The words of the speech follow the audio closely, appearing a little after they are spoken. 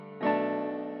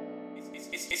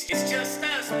It's just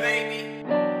us, baby.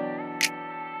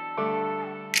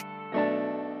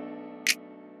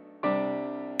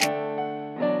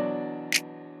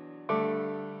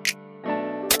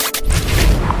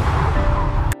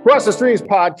 Across the Streams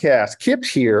podcast, Kip's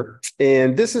here,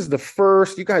 and this is the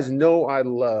first, you guys know I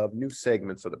love new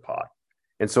segments of the pod.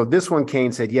 And so this one,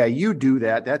 Kane said, yeah, you do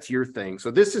that. That's your thing.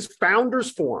 So this is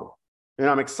Founders Forum. And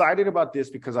I'm excited about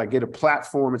this because I get a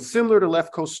platform. It's similar to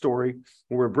Left Coast Story,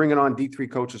 where we're bringing on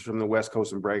D3 coaches from the West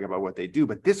Coast and bragging about what they do.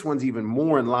 But this one's even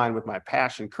more in line with my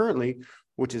passion currently,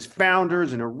 which is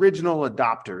founders and original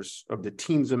adopters of the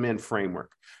Teams of Men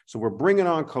framework. So we're bringing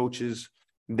on coaches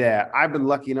that I've been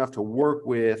lucky enough to work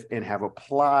with and have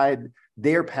applied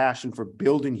their passion for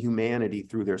building humanity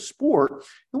through their sport.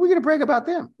 And we're going to brag about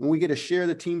them. And we get to share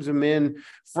the Teams of Men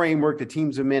framework, the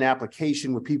Teams of Men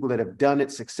application with people that have done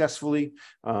it successfully,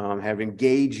 have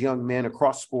engaged young men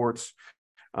across sports,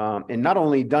 and not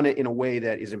only done it in a way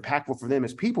that is impactful for them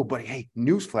as people, but hey,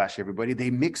 newsflash, everybody, they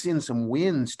mix in some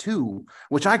wins too,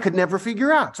 which I could never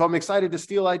figure out. So I'm excited to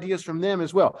steal ideas from them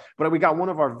as well. But we got one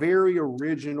of our very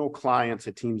original clients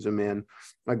at Teams of Men,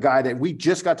 a guy that we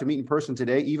just got to meet in person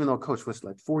today, even though, Coach, was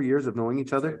like 4 years of knowing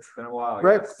each other. It's been a while.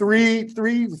 Right? Yes. Three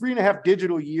and a half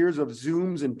digital years of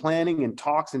Zooms and planning and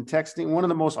talks and texting. One of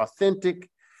the most authentic,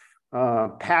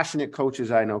 passionate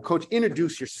coaches I know. Coach,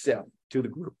 introduce yourself to the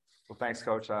group. Well, thanks,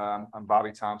 Coach. I'm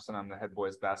Bobby Thompson. I'm the head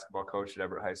boys basketball coach at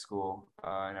Everett High School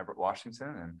in Everett,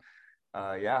 Washington. And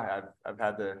I've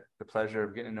had the pleasure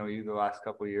of getting to know you the last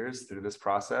couple of years through this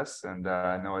process. And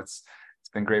I know it's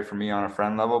been great for me on a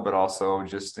friend level, but also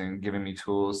just in giving me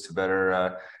tools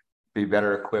to be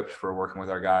better equipped for working with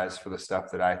our guys for the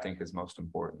stuff that I think is most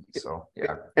important. So,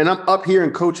 yeah. And I'm up here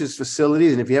in Coach's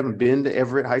facilities. And if you haven't been to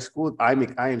Everett High School, I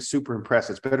am super impressed.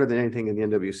 It's better than anything in the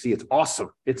NWC. It's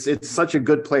awesome. It's such a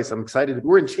good place. I'm excited.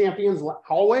 We're in Champions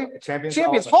Hallway.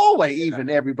 Champions Hallway, even,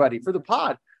 everybody, for the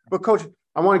pod. But Coach,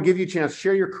 I want to give you a chance to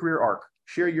share your career arc.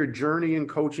 Share your journey in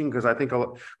coaching, because I think,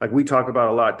 like we talk about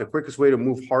a lot, the quickest way to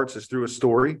move hearts is through a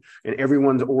story, and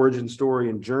everyone's origin story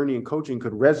and journey in coaching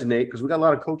could resonate because we got a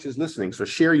lot of coaches listening. So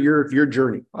share your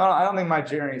journey. Well, I don't think my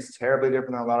journey is terribly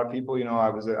different than a lot of people. You know, I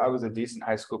was a decent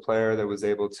high school player that was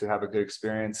able to have a good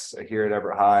experience here at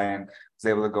Everett High, and was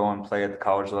able to go and play at the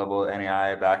college level at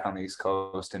NAI back on the East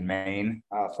Coast in Maine.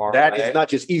 That is not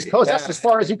just East Coast. Yeah, that's as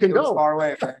far as you can go. Far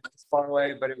away. It's far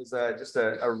away, but it was just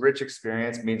a rich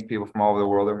experience, meeting people from all over the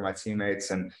world. They were my teammates,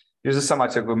 and it was just something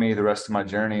I took with me the rest of my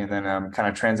journey. And then kind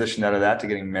of transitioned out of that to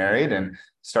getting married and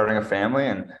starting a family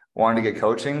and wanting to get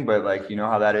coaching. But like, you know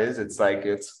how that is. It's like,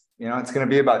 it's going to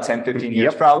be about 10, 15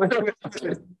 years probably.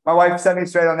 My wife set me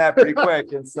straight on that pretty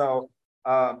quick. And so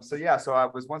I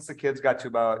was, once the kids got to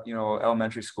about,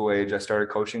 elementary school age, I started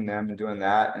coaching them and doing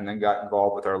that, and then got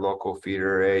involved with our local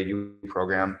feeder AAU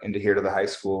program into here to the high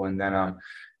school. And then, I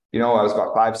was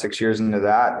about 5-6 years into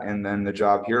that. And then the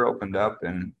job here opened up,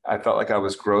 and I felt like I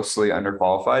was grossly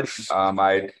underqualified.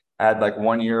 I had like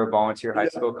 1 year of volunteer high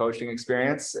school coaching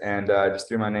experience, and just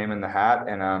threw my name in the hat,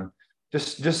 and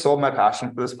just sold my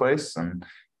passion for this place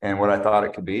and what I thought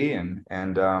it could be. And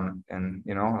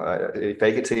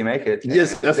fake it till you make it.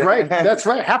 Yes, that's right. That's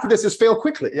right. Half of this is fail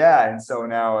quickly. Yeah. And so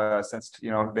now since,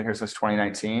 I've been here since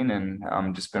 2019,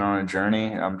 and just been on a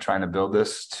journey. I'm trying to build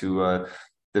this to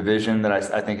the vision that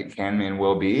I think it can and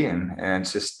will be. And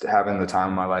it's just having the time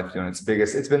of my life doing it.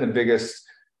 It's been the biggest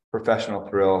professional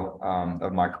thrill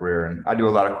of my career. And I do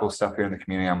a lot of cool stuff here in the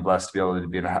community. I'm blessed to be able to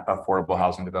be an affordable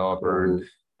housing developer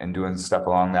and doing stuff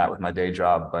along that with my day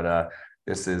job. But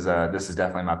this is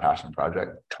definitely my passion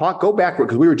project. Go backward,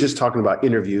 because we were just talking about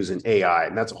interviews and AI,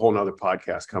 and that's a whole nother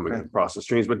podcast coming across the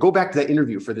streams. But go back to that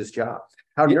interview for this job.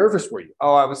 How nervous were you?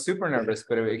 Oh, I was super nervous,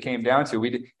 but it came down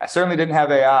to I certainly didn't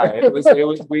have AI. It was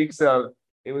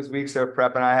weeks of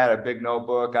prep, and I had a big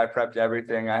notebook. I prepped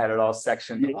everything. I had it all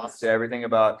sectioned off to everything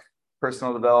about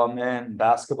personal development,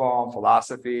 basketball, and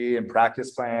philosophy, and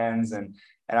practice plans, and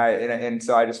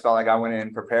so I just felt like I went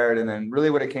in prepared. And then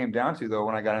really what it came down to, though,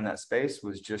 when I got in that space,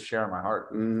 was just sharing my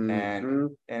heart. And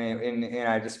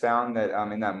I just found that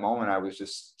in that moment, I was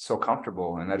just so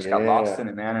comfortable, and I just got lost in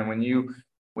it, man. And when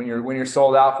you're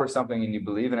sold out for something and you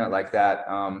believe in it like that,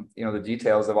 the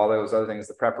details of all those other things,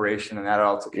 the preparation and that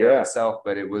all took care of itself.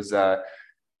 But it was, I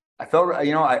felt,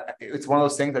 it's one of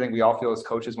those things I think we all feel as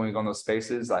coaches when we go in those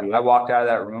spaces. Like I walked out of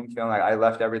that room feeling like I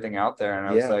left everything out there, and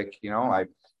I was like,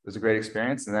 it was a great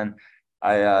experience. And then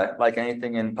I, like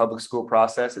anything in public school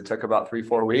process, it took about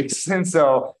 3-4 weeks. And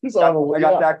so I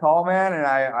got that call, man. And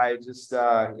I just,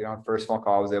 first phone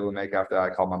call I was able to make after that, I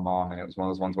called my mom, and it was one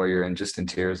of those ones where you're just in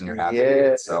tears and you're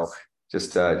happy. So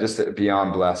just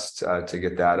beyond blessed to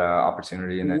get that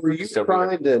opportunity. And were you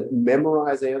trying to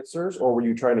memorize answers, or were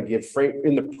you trying to give frame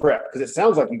in the prep? Because it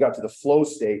sounds like you got to the flow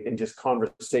state and just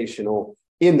conversational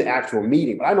in the actual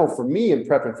meeting. But I know for me in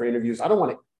prepping for interviews, I don't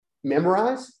want to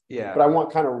memorize, but I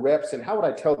want kind of reps. And how would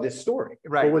I tell this story?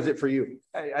 Right. What was it for you?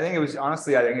 I think it was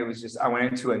honestly, just I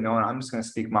went into it knowing I'm just going to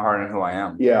speak my heart and who I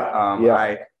am.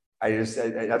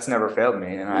 That's never failed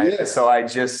me. And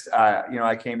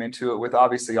I came into it with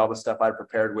obviously all the stuff I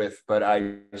prepared with, but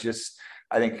I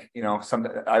think,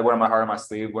 I wear my heart on my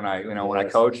sleeve when I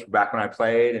coach, back when I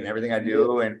played, and everything I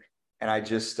do. And I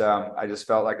just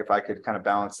felt like if I could kind of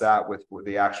balance that with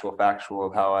the actual factual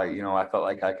of how I felt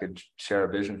like I could share a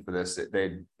vision for this,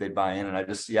 they'd buy in. And I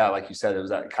just, like you said, it was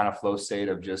that kind of flow state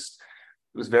of it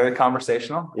was very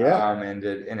conversational.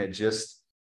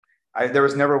 There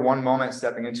was never one moment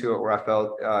stepping into it where I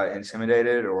felt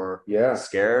intimidated or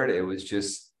scared. It was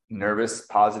just nervous,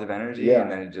 positive energy.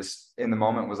 And then it just, in the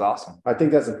moment, was awesome. I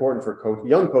think that's important for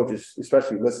young coaches,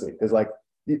 especially listening, because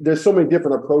there's so many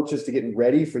different approaches to getting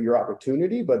ready for your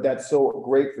opportunity, but that's so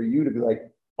great for you to be like,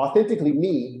 authentically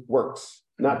me works,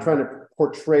 not trying to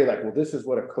portray this is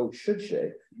what a coach should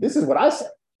say. This is what I say.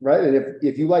 Right. And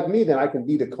if you like me, then I can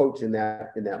be the coach in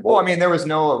that moment. Well, I mean, there was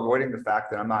no avoiding the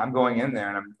fact that I'm going in there,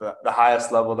 and I'm the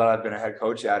highest level that I've been a head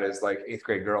coach at is 8th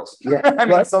grade girls.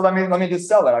 Yeah. So let me just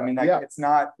sell it. I mean, it's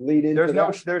not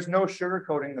there's no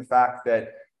sugarcoating the fact that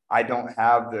I don't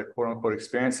have the quote unquote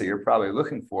experience that you're probably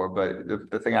looking for. But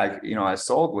the thing I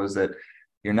sold was that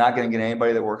you're not going to get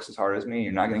anybody that works as hard as me.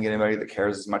 You're not going to get anybody that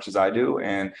cares as much as I do.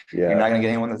 And you're not going to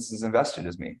get anyone that's as invested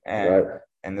as me.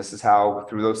 And this is how,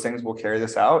 through those things, we'll carry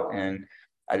this out. And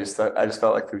I just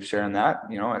felt like through sharing that,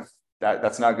 if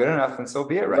that's not good enough, then so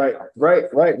be it.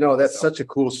 Right. No, that's such a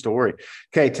cool story.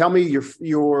 Okay. Tell me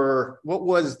what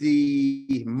was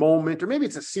the moment, or maybe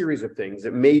it's a series of things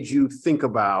that made you think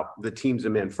about the Teams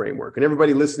of Men framework? And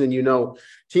everybody listening,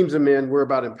 Teams of Men, we're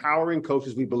about empowering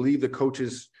coaches. We believe the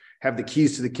coaches have the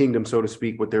keys to the kingdom, so to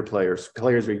speak, with their players.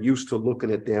 Players are used to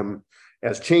looking at them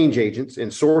as change agents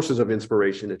and sources of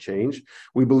inspiration to change.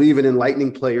 We believe in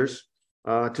enlightening players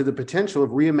to the potential of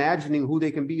reimagining who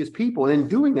they can be as people. And in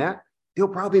doing that, they'll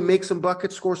probably make some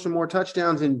buckets, score some more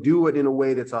touchdowns, and do it in a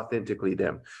way that's authentically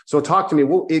them. So talk to me.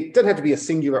 Well, it doesn't have to be a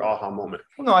singular aha moment.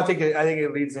 No, I think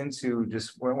it leads into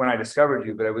just when I discovered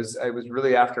you, but it was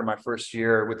really after my first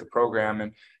year with the program.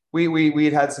 And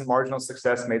we had some marginal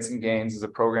success, made some gains as a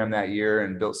program that year,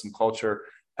 and built some culture.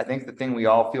 I think the thing we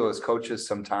all feel as coaches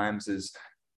sometimes is,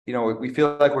 we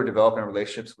feel like we're developing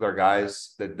relationships with our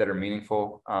guys that are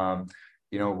meaningful.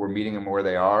 We're meeting them where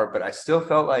they are, but I still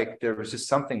felt like there was just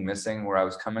something missing where I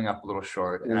was coming up a little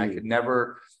short, and I could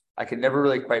never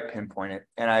really quite pinpoint it.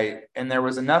 And there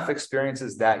was enough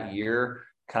experiences that year,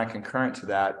 kind of concurrent to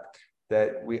that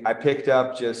I picked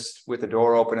up just with the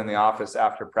door open in the office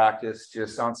after practice,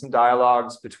 just on some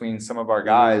dialogues between some of our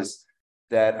guys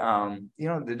that,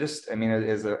 they're just,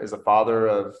 as a father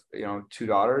of, 2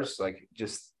 daughters,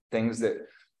 just things that,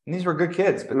 and these were good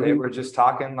kids, but they were just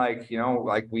talking like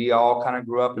we all kind of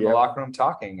grew up in the locker room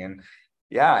talking. And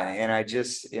I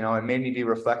just, it made me be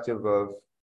reflective of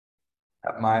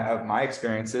my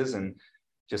experiences and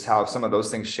just how some of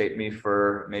those things shaped me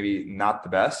for maybe not the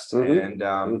best. And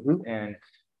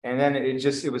then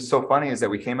it was so funny is that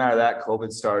we came out of that,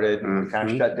 COVID started, and we kind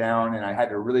of shut down, and I had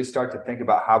to really start to think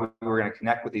about how we were going to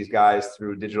connect with these guys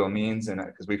through digital means, and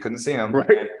because we couldn't see them.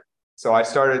 Right. So I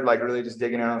started really just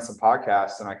digging in on some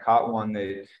podcasts, and I caught one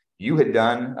that you had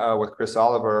done with Chris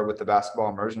Oliver with the Basketball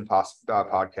Immersion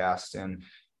podcast, and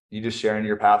you just sharing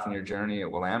your path and your journey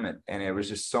at Willamette. And it was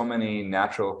just so many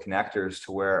natural connectors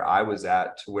to where I was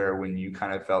at, to where when you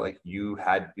kind of felt like you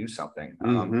had to do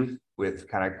something with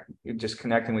kind of just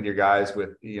connecting with your guys with,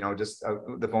 just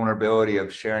the vulnerability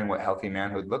of sharing what healthy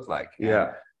manhood looked like.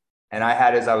 And I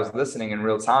had, as I was listening in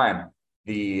real time,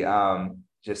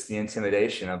 just the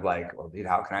intimidation of well, dude,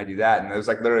 how can I do that? And it was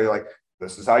literally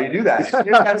this is how you do that.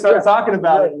 You kind of started talking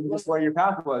about it and just what your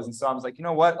path was. And so I was like, you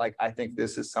know what? I think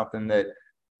this is something that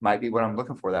might be what I'm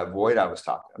looking for, that void I was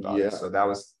talking about. Yeah. So that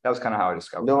was kind of how I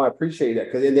discovered. No, I appreciate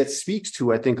that. And that speaks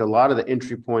to, I think, a lot of the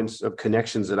entry points of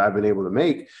connections that I've been able to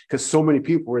make, because so many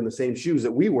people were in the same shoes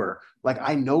that we were.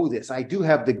 I know this. I do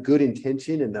have the good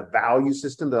intention and the value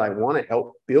system that I want to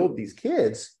help build these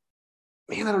kids.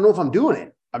 Man, I don't know if I'm doing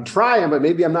it. I'm trying, but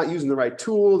maybe I'm not using the right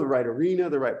tool, the right arena,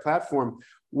 the right platform.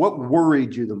 What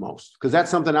worried you the most? Because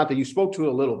that's something out there. You spoke to it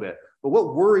a little bit, but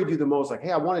what worried you the most?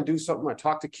 Hey, I want to do something. I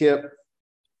talked to Kip.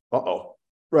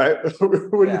 Right.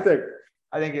 What do you think?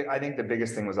 I think the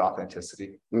biggest thing was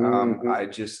authenticity. I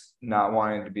just not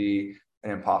wanting to be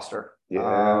an imposter.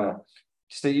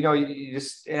 just you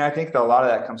just, and I think that a lot of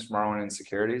that comes from our own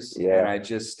insecurities. Yeah. And I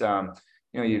just,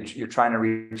 you're trying to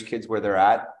reach kids where they're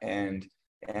at, and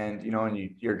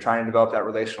you're trying to develop that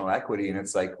relational equity. And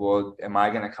it's like, well, am I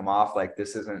going to come off like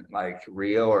this isn't like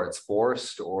real, or it's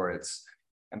forced, or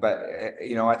but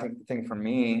I think the thing for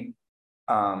me,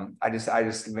 I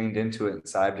just leaned into it and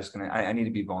said, I need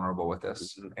to be vulnerable with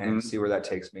this and see where that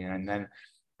takes me. And then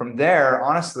from there,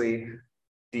 honestly,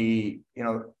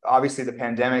 obviously the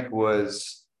pandemic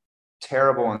was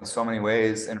terrible in so many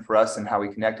ways. And for us and how we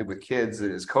connected with kids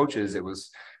as coaches, it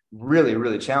was really,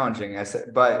 really challenging.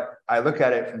 But I look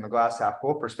at it from the glass half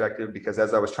full perspective, because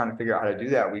as I was trying to figure out how to do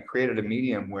that, we created a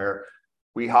medium where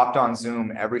we hopped on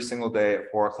Zoom every single day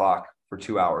at 4:00 for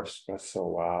 2 hours. That's so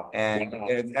wow.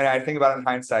 And I think about it in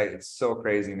hindsight, it's so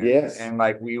crazy, man. Yes. And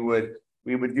like we would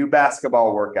do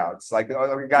basketball workouts, like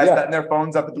guys setting their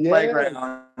phones up at the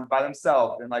playground by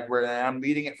themselves, and like I'm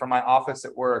leading it from my office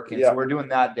at work, and so we're doing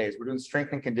that days. We're doing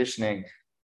strength and conditioning,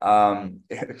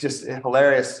 just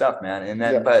hilarious stuff, man. And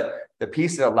then, but the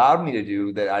piece that allowed me to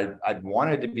do that I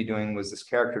wanted to be doing was this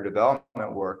character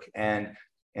development work, and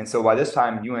so by this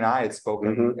time, you and I had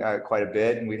spoken quite a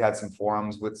bit, and we'd had some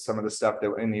forums with some of the stuff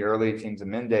that in the early Teams of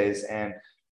Men days, and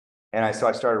I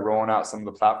started rolling out some of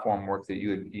the platform work that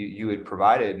you had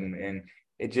provided, and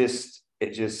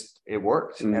it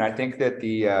worked. And I think that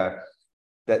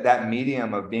that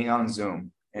medium of being on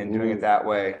Zoom and doing it that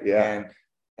way, and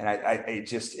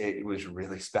it was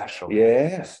really special.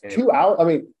 Yes. 2 hours. I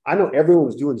mean, I know everyone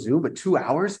was doing Zoom, but 2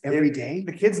 hours every day.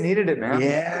 The kids needed it, man.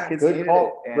 Yeah. The kids Good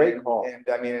call. Great call. And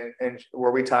I mean, and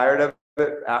were we tired of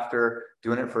it after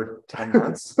doing it for 10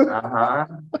 months?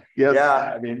 Yes.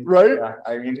 Yeah. I mean, right. Yeah.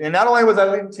 I mean, and not only was I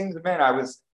leading Teams of Men,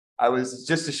 I was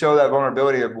just to show that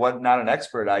vulnerability of what not an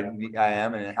expert I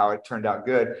am and how it turned out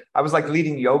good. I was like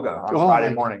leading yoga on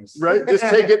Friday mornings. Right. Just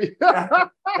take it.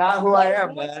 Not who I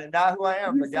am, man. Not who I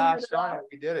am. But gosh darn it,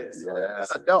 we did it.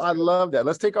 So, no, I love that.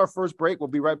 Let's take our first break. We'll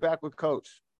be right back with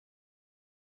Coach.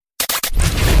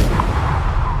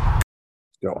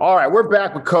 All right, we're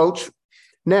back with Coach.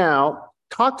 Now,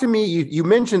 talk to me. You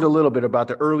mentioned a little bit about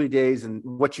the early days and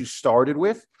what you started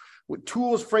with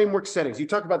tools, framework, settings. You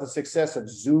talked about the success of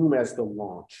Zoom as the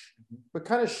launch, but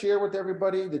kind of share with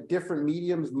everybody the different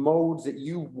mediums, modes that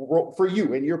for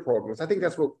you in your programs. I think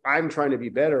that's what I'm trying to be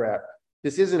better at.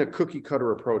 This isn't a cookie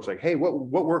cutter approach. Like, hey, what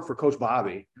worked for Coach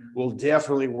Bobby will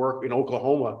definitely work in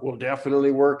Oklahoma. Will definitely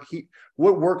work.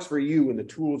 What works for you in the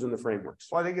tools and the frameworks?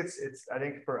 Well, I think I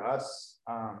think for us,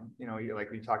 like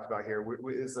we talked about here,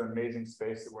 it's an amazing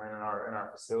space that we're in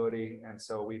our facility, and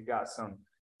so we've got some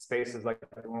spaces like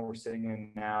the one we're sitting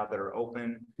in now that are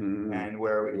open and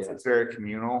where it's very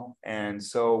communal. And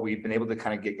so we've been able to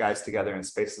kind of get guys together in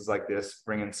spaces like this,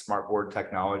 bring in smartboard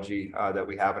technology that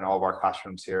we have in all of our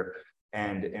classrooms here,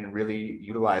 and really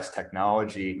utilize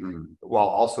technology while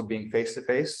also being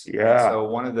face-to-face. Yeah. So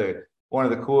one of the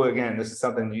cool, again, this is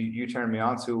something you turned me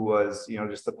on to, was,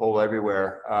 just the pull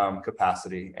everywhere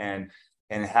capacity, and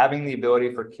having the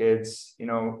ability for kids,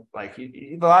 like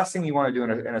the last thing you want to do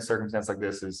in a circumstance like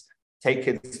this is take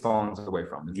kids' phones away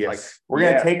from them. Yes. Like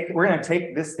we're gonna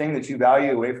take this thing that you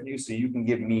value away from you so you can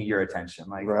give me your attention.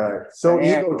 Like, right. So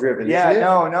ego driven. Yeah.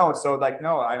 No. So like,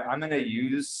 no, I'm gonna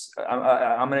use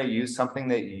something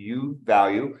that you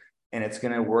value, and it's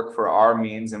gonna work for our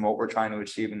means and what we're trying to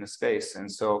achieve in the space. And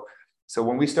so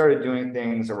when we started doing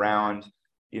things around,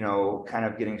 kind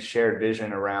of getting shared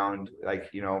vision around, like,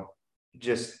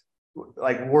 just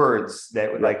like words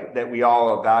that we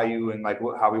all value, and like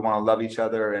how we want to love each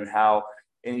other, and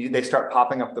they start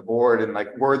popping up the board, and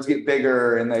like words get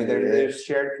bigger, and there's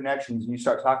shared connections, and you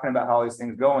start talking about how all these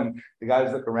things go, and the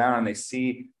guys look around and they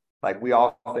see like we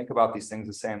all think about these things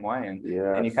the same way, and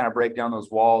you kind of break down those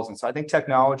walls. And so I think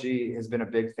technology has been a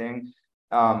big thing.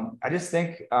 I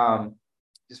think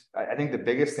the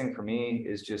biggest thing for me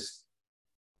is just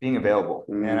being available.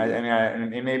 And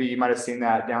and maybe you might have seen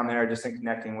that down there just in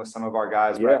connecting with some of our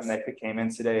guys, right? And they came in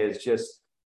today, is just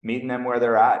meeting them where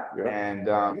they're at. And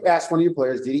you asked one of your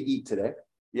players, did he eat today?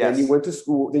 Yes. Then you went to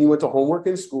school, then you went to homework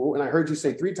in school, and I heard you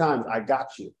say 3 times, I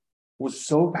got you. It was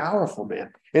so powerful,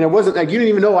 man. And it wasn't like you didn't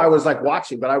even know I was like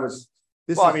watching, but I was.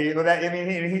 That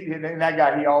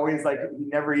guy, he always he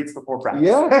never eats before practice.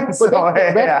 Yeah, so,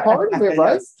 that's part of it,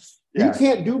 right? Yeah. He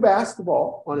can't do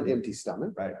basketball on an empty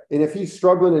stomach. Right. And if he's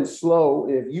struggling and slow,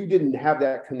 and if you didn't have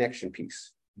that connection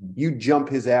piece, you jump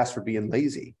his ass for being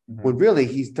lazy. When really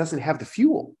he doesn't have the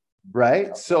fuel.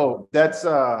 Right. So that's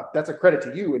a credit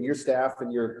to you and your staff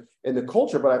and the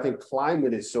culture. But I think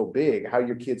climate is so big, how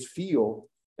your kids feel.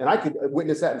 And I could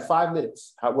witness that in 5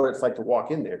 minutes, what it's like to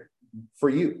walk in there for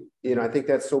you. I think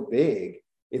that's so big.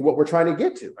 in what we're trying to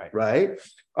get to, right?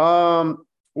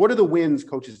 What are the wins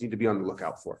coaches need to be on the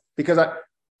lookout for? Because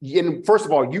first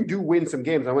of all, you do win some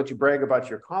games. I want you to brag about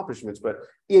your accomplishments, but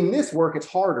in this work, it's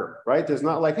harder, right? There's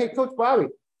not like, hey, Coach Bobby,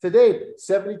 today,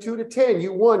 72-10,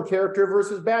 you won character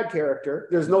versus bad character.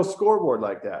 There's no scoreboard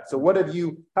like that. So how have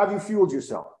you fueled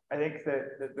yourself? I think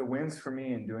that the wins for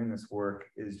me in doing this work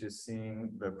is just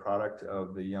seeing the product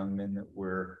of the young men that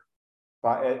we're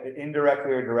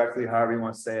indirectly or directly, however you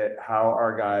want to say it, how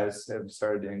our guys have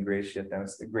started to ingratiate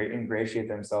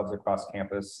themselves across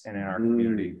campus and in our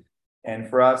community. And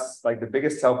for us, like the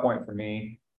biggest tell point for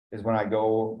me is when I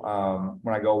go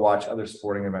watch other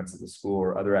sporting events at the school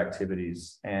or other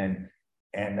activities, and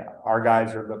our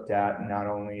guys are looked at not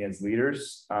only as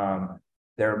leaders,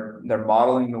 they're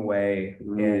modeling the way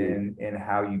in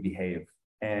how you behave.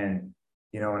 And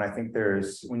and I think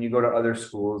when you go to other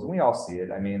schools, and we all see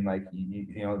it, I mean, like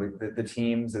the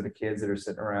teams of the kids that are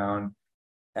sitting around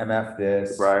MF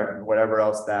this, right, whatever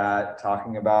else that,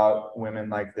 talking about women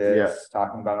like this,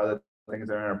 talking about other things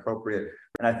that are inappropriate.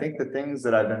 And I think the things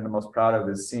that I've been the most proud of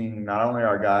is seeing not only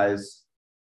our guys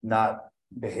not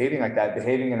behaving like that,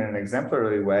 behaving in an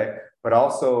exemplary way, but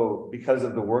also because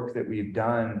of the work that we've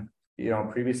done,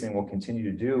 previously and will continue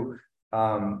to do,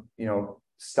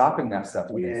 stopping that stuff.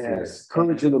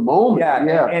 Courage in the moment.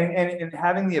 And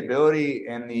having the ability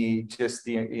and the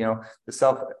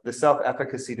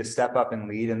self-efficacy to step up and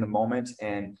lead in the moment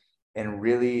and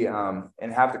really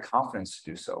and have the confidence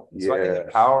to do so. So I think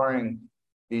empowering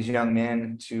these young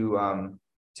men to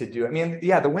do. I mean,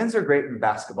 the wins are great in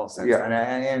basketball sense,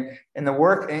 and the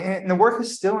work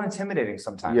is still intimidating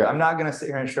sometimes. I'm not going to sit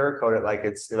here and sugarcoat it like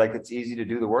it's easy to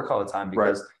do the work all the time,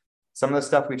 because some of the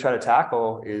stuff we try to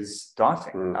tackle is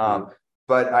daunting.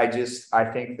 But I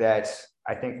think that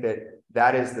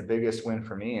is the biggest win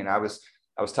for me. And I was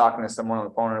talking to someone on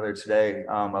the phone earlier today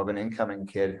of an incoming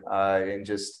kid and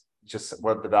just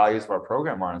what the values of our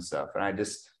program are and stuff. And I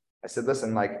said,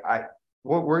 listen, like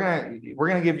we're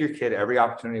gonna give your kid every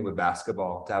opportunity with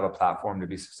basketball to have a platform to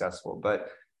be successful, but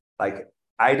like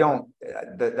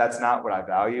that's not what I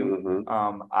value.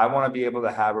 I want to be able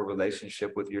to have a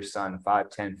relationship with your son 5,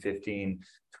 10, 15,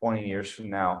 20 years from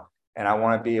now, and I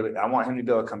want him to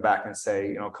be able to come back and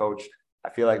say, Coach, I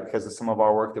feel like because of some of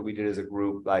our work that we did as a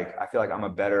group, like I feel like I'm a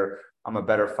better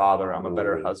father, I'm a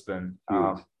better husband,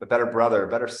 a better brother, a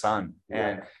better son,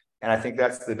 and I think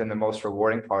that's been the most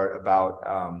rewarding part about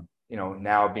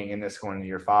now being in this going into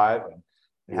year 5 and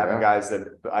having guys that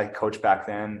I coached back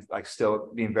then, like still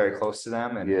being very close to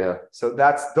them. And so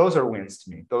those are wins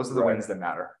to me. Those are the wins that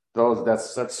matter.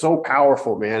 That's so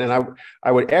powerful, man. And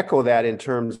I would echo that in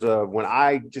terms of when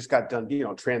I just got done,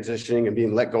 transitioning and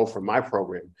being let go from my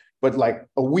program. But like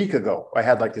a week ago, I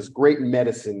had like this great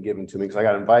medicine given to me because I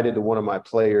got invited to one of my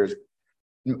players'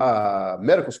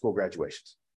 medical school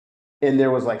graduations. And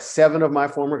there was like 7 of my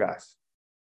former guys.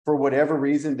 For whatever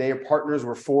reason, their partners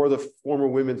were 4 of the former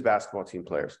women's basketball team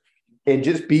players, and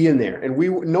just being there. And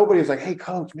nobody was like, hey,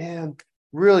 Coach, man,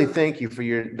 really thank you for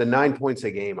the 9 points a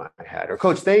game I had. Or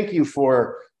Coach, thank you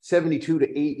for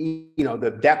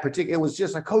 72-8, that particular, it was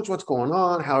just like, Coach, what's going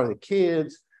on? How are the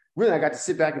kids? Really, I got to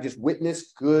sit back and just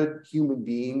witness good human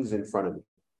beings in front of me.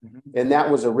 And that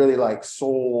was a really like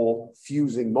soul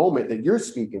fusing moment that you're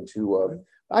speaking to of,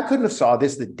 I couldn't have saw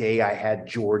this the day I had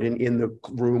Jordan in the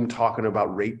room talking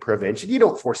about rape prevention. You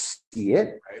don't foresee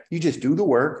it. You just do the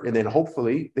work, and then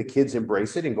hopefully the kids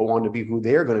embrace it and go on to be who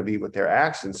they're going to be with their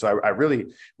actions. So I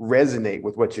really resonate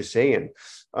with what you're saying.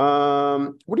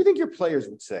 What do you think your players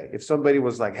would say if somebody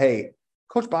was like, hey,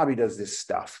 Coach Bobby does this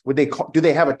stuff? Do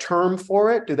they have a term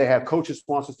for it? Do they have coaches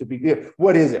want us to be good?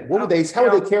 What is it? How would they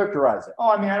characterize it?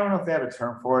 Oh, I mean, I don't know if they have a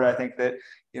term for it. I think that,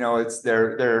 it's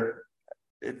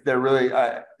they're really,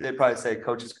 they'd probably say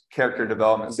coaches character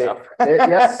development stuff.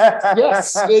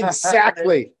 Yes,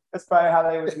 exactly. That's probably how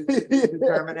they would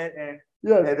determine it. And,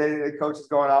 and then the coach is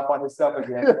going off on his stuff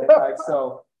again.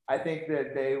 So I think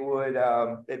that they would,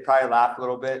 they'd probably laugh a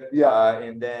little bit.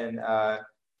 And then, I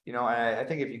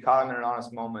think if you caught them in an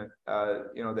honest moment,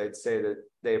 they'd say that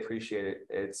they appreciate it.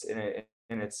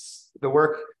 It's the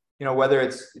work, whether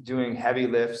it's doing heavy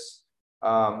lifts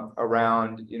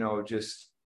around, just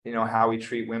how we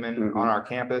treat women on our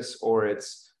campus, or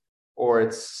it's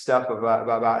stuff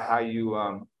about how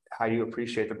you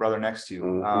appreciate the brother next to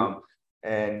you,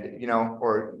 and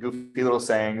or goofy little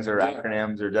sayings or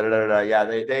acronyms or da da da da. Yeah,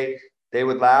 they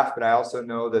would laugh, but I also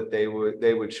know that they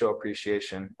would show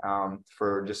appreciation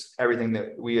for just everything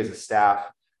that we as a staff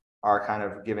are kind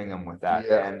of giving them with that.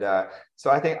 Yeah. And so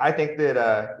I think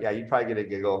that you'd probably get a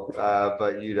giggle,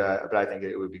 but I think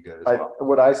it would be good as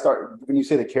well. When you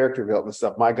say the character development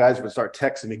stuff, my guys would start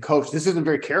texting me, Coach, this isn't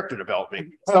very character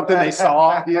development. Something they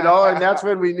saw, and that's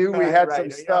when we knew we had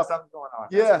Right. some stuff. Something going on.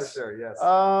 Yes. That's for sure. Yes.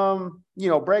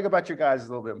 Brag about your guys a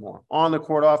little bit more on the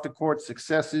court, off the court,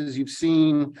 successes you've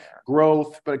seen,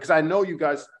 growth, but because I know you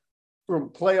guys from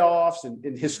playoffs and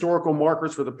historical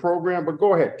markers for the program, but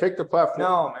go ahead, take the platform.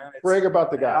 No, man. Brag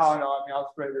about the guys. No, I mean, I'll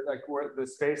spread it like the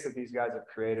space that these guys have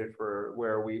created for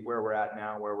where we're at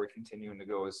now, where we're continuing to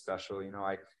go is special.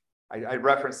 I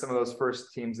referenced some of those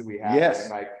first teams that we had.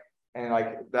 Yes. And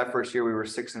that first year we were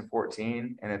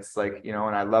 6-14, and it's and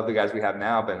I love the guys we have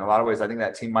now, but in a lot of ways I think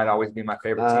that team might always be my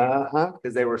favorite team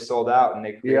because they were sold out and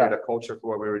they created a culture for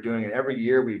what we were doing. And every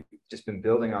year we've just been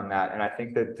building on that. And I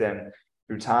think that then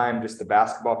through time, just the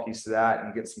basketball piece of that,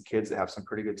 and get some kids that have some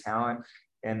pretty good talent,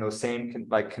 and those same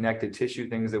connected tissue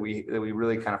things that we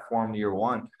really kind of formed year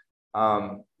one.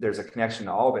 There's a connection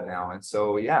to all of it now, and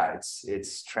so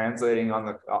it's translating on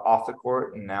the off the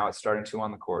court, and now it's starting to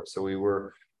on the court. So we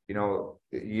were,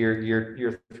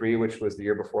 year 3, which was the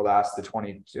year before last, it would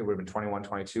have been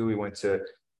 21-22. We went to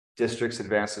districts,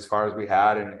 advanced as far as we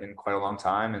had in quite a long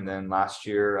time, and then last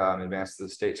year advanced to the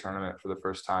state tournament for the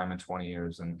first time in 20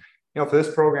 years. And for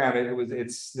this program,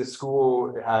 the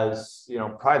school has,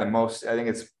 probably the most, I think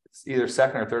it's either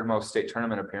second or third most state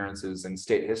tournament appearances in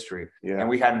state history. Yeah. And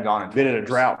we hadn't gone been in a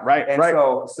drought. Right. And right.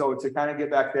 So to kind of get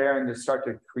back there and just start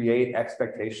to create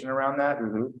expectation around that.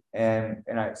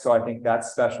 Mm-hmm. So I think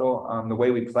that's special. The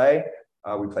way we play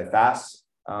fast.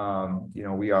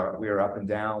 We are up and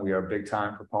down. We are big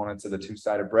time proponents of the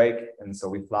 2-sided break. And so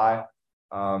we fly.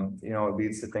 It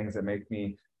leads to things that make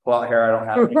me pull out hair I don't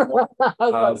have anymore.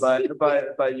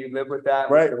 But you live with that,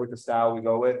 right? With the style we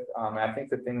go with. And I think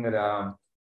the thing that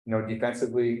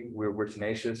defensively we're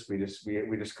tenacious. We just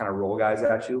kind of roll guys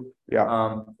at you.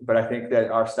 Yeah. But I think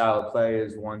that our style of play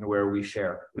is one where we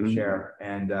share,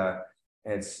 and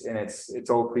it's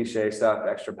old cliche stuff,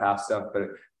 extra pass stuff, but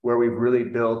where we've really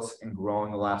built and grown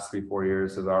the last 3-4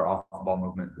 years is our off ball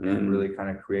movement, and really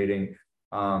kind of creating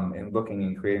and looking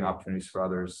and creating opportunities for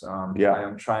others. I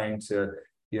am trying to.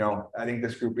 I think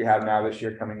this group we have now this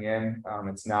year coming in,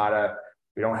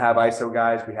 we don't have ISO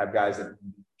guys. We have guys that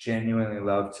genuinely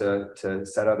love to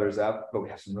set others up, but we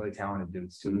have some really talented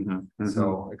dudes too. Mm-hmm.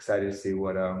 So excited to see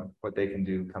what they can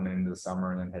do coming into the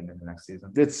summer and then heading into next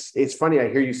season. It's funny. I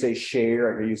hear you say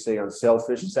share. I hear you say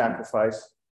unselfish, sacrifice,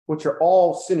 which are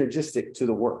all synergistic to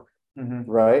the work,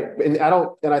 right? And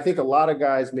I think a lot of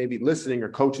guys maybe listening or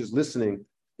coaches listening,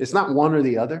 it's not one or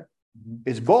the other.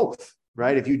 It's both.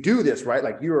 Right. If you do this right,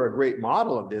 like you're a great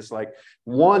model of this, like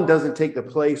one doesn't take the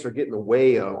place or get in the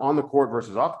way of on the court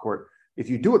versus off the court. If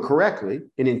you do it correctly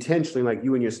and intentionally, like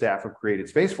you and your staff have created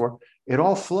space for, it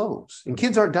all flows. And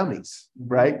kids aren't dummies,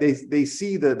 right? They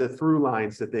see the through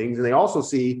lines to things, and they also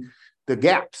see the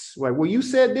gaps. Like, well, you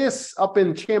said this up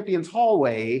in Champions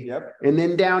Hallway, and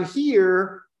then down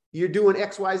here you're doing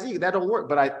X, Y, Z. That don't work.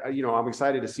 But I'm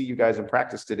excited to see you guys in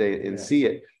practice today and see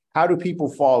it. How do people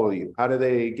follow you? How do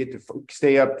they get to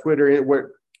stay up Twitter?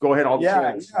 Go ahead. I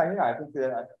think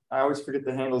that I always forget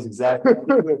the handles exactly.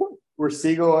 We're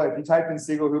Siegel. If you type in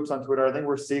Siegel Hoops on Twitter, I think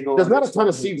we're Siegel. There's not a ton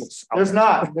of Siegels. There's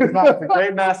not. It's a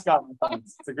great mascot.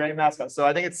 It's a great mascot. So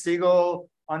I think it's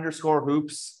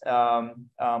Siegel_Hoops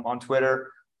on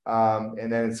Twitter.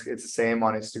 And then it's the same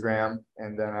on Instagram.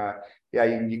 And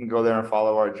then you can go there and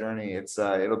follow our journey.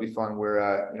 It'll be fun.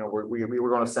 We're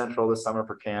going to Central this summer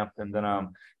for camp, and then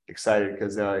excited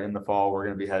because in the fall we're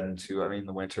going to be heading to. In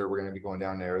the winter we're going to be going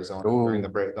down to Arizona during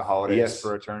the holidays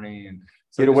for a tourney and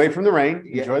get away from the rain.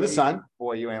 Enjoy the sun.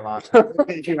 Boy, you ain't lying.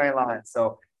 You ain't lying.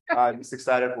 So just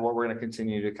excited for what we're going to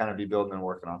continue to kind of be building and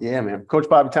working on. Yeah, man. Coach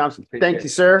Bobby Thompson. Thank you,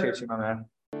 sir. Appreciate you, my man.